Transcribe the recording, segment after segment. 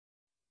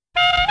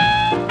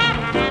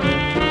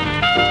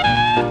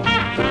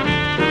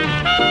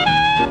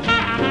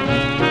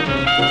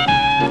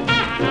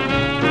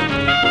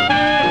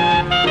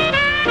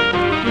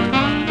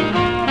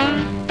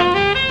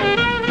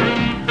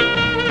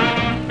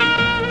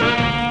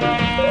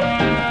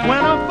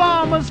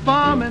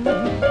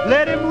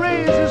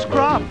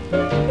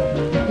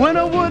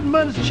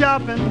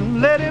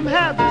chopping, let him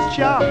have his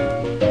chop.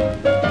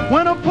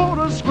 When a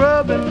porter's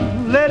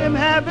scrubbing, let him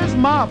have his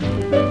mop.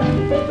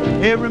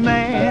 Every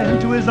man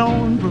to his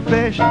own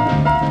profession.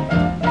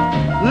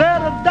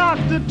 Let a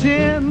doctor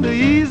tend to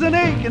ease an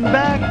aching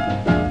back.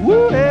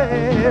 Woo,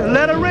 yeah.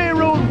 Let a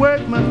railroad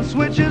workman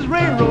switch his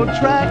railroad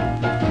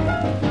track.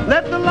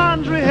 Let the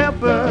laundry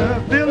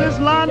helper fill his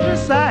laundry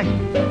sack.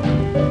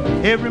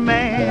 Every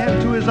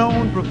man to his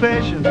own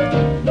profession.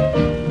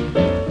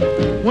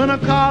 When a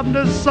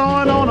carpenter's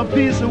sawing on a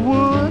piece of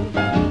wood,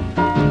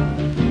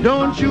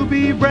 don't you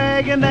be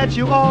bragging that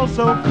you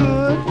also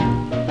could.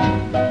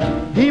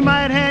 He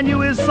might hand you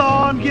his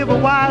saw and give a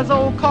wise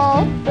old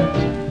cough.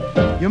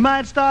 You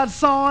might start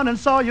sawing and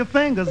saw your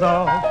fingers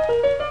off.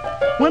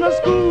 When a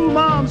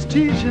schoolmom's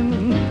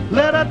teaching,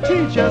 let her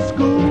teach her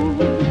school.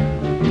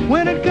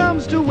 When it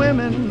comes to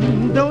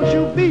women, don't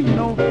you be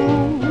no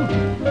fool.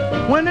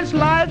 When it's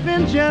life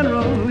in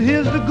general,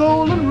 here's the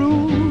golden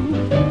rule.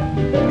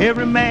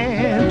 Every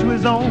man to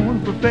his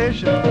own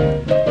profession.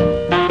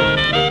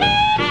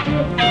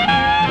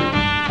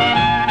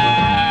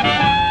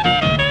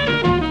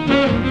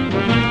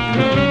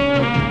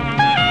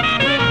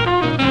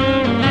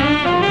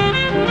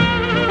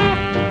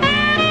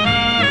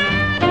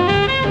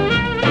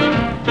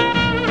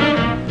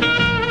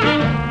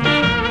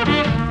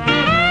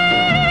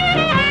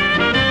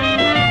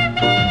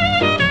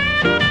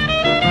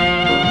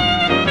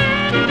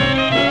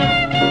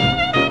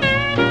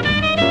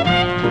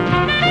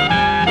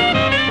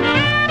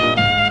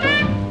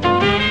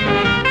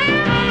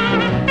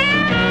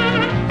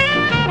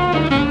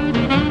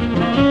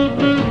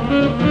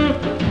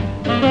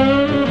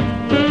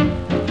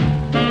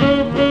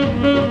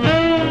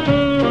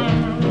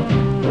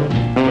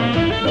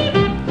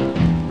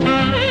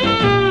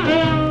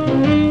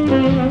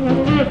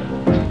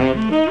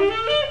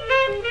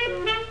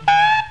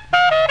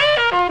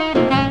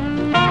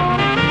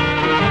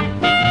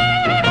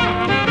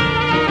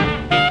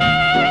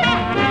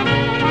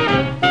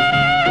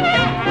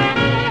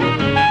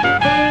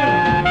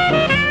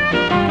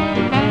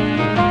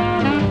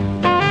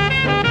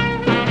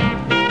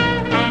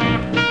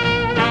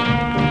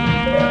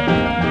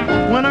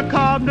 When a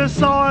carpenter's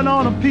sawing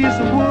on a piece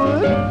of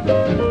wood,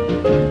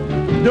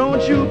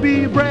 don't you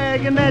be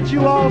bragging that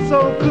you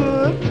also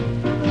could.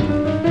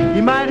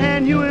 He might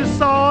hand you his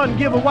saw and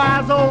give a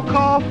wise old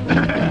cough.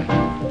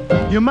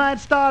 You might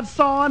start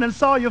sawing and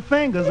saw your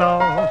fingers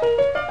off.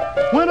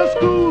 When a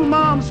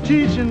schoolmom's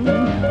teaching,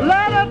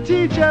 let her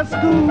teach at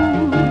school.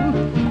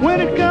 When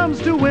it comes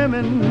to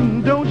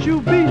women, don't you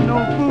be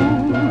no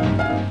fool.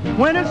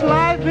 When it's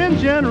life in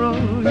general,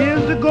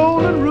 here's the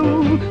golden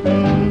rule.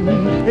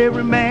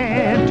 Every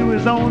man to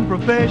his own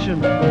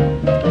profession.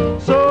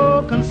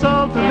 So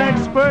consult an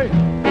expert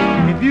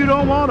if you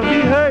don't want to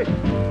be hurt.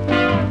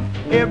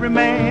 Every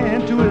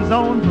man to his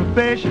own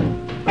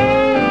profession.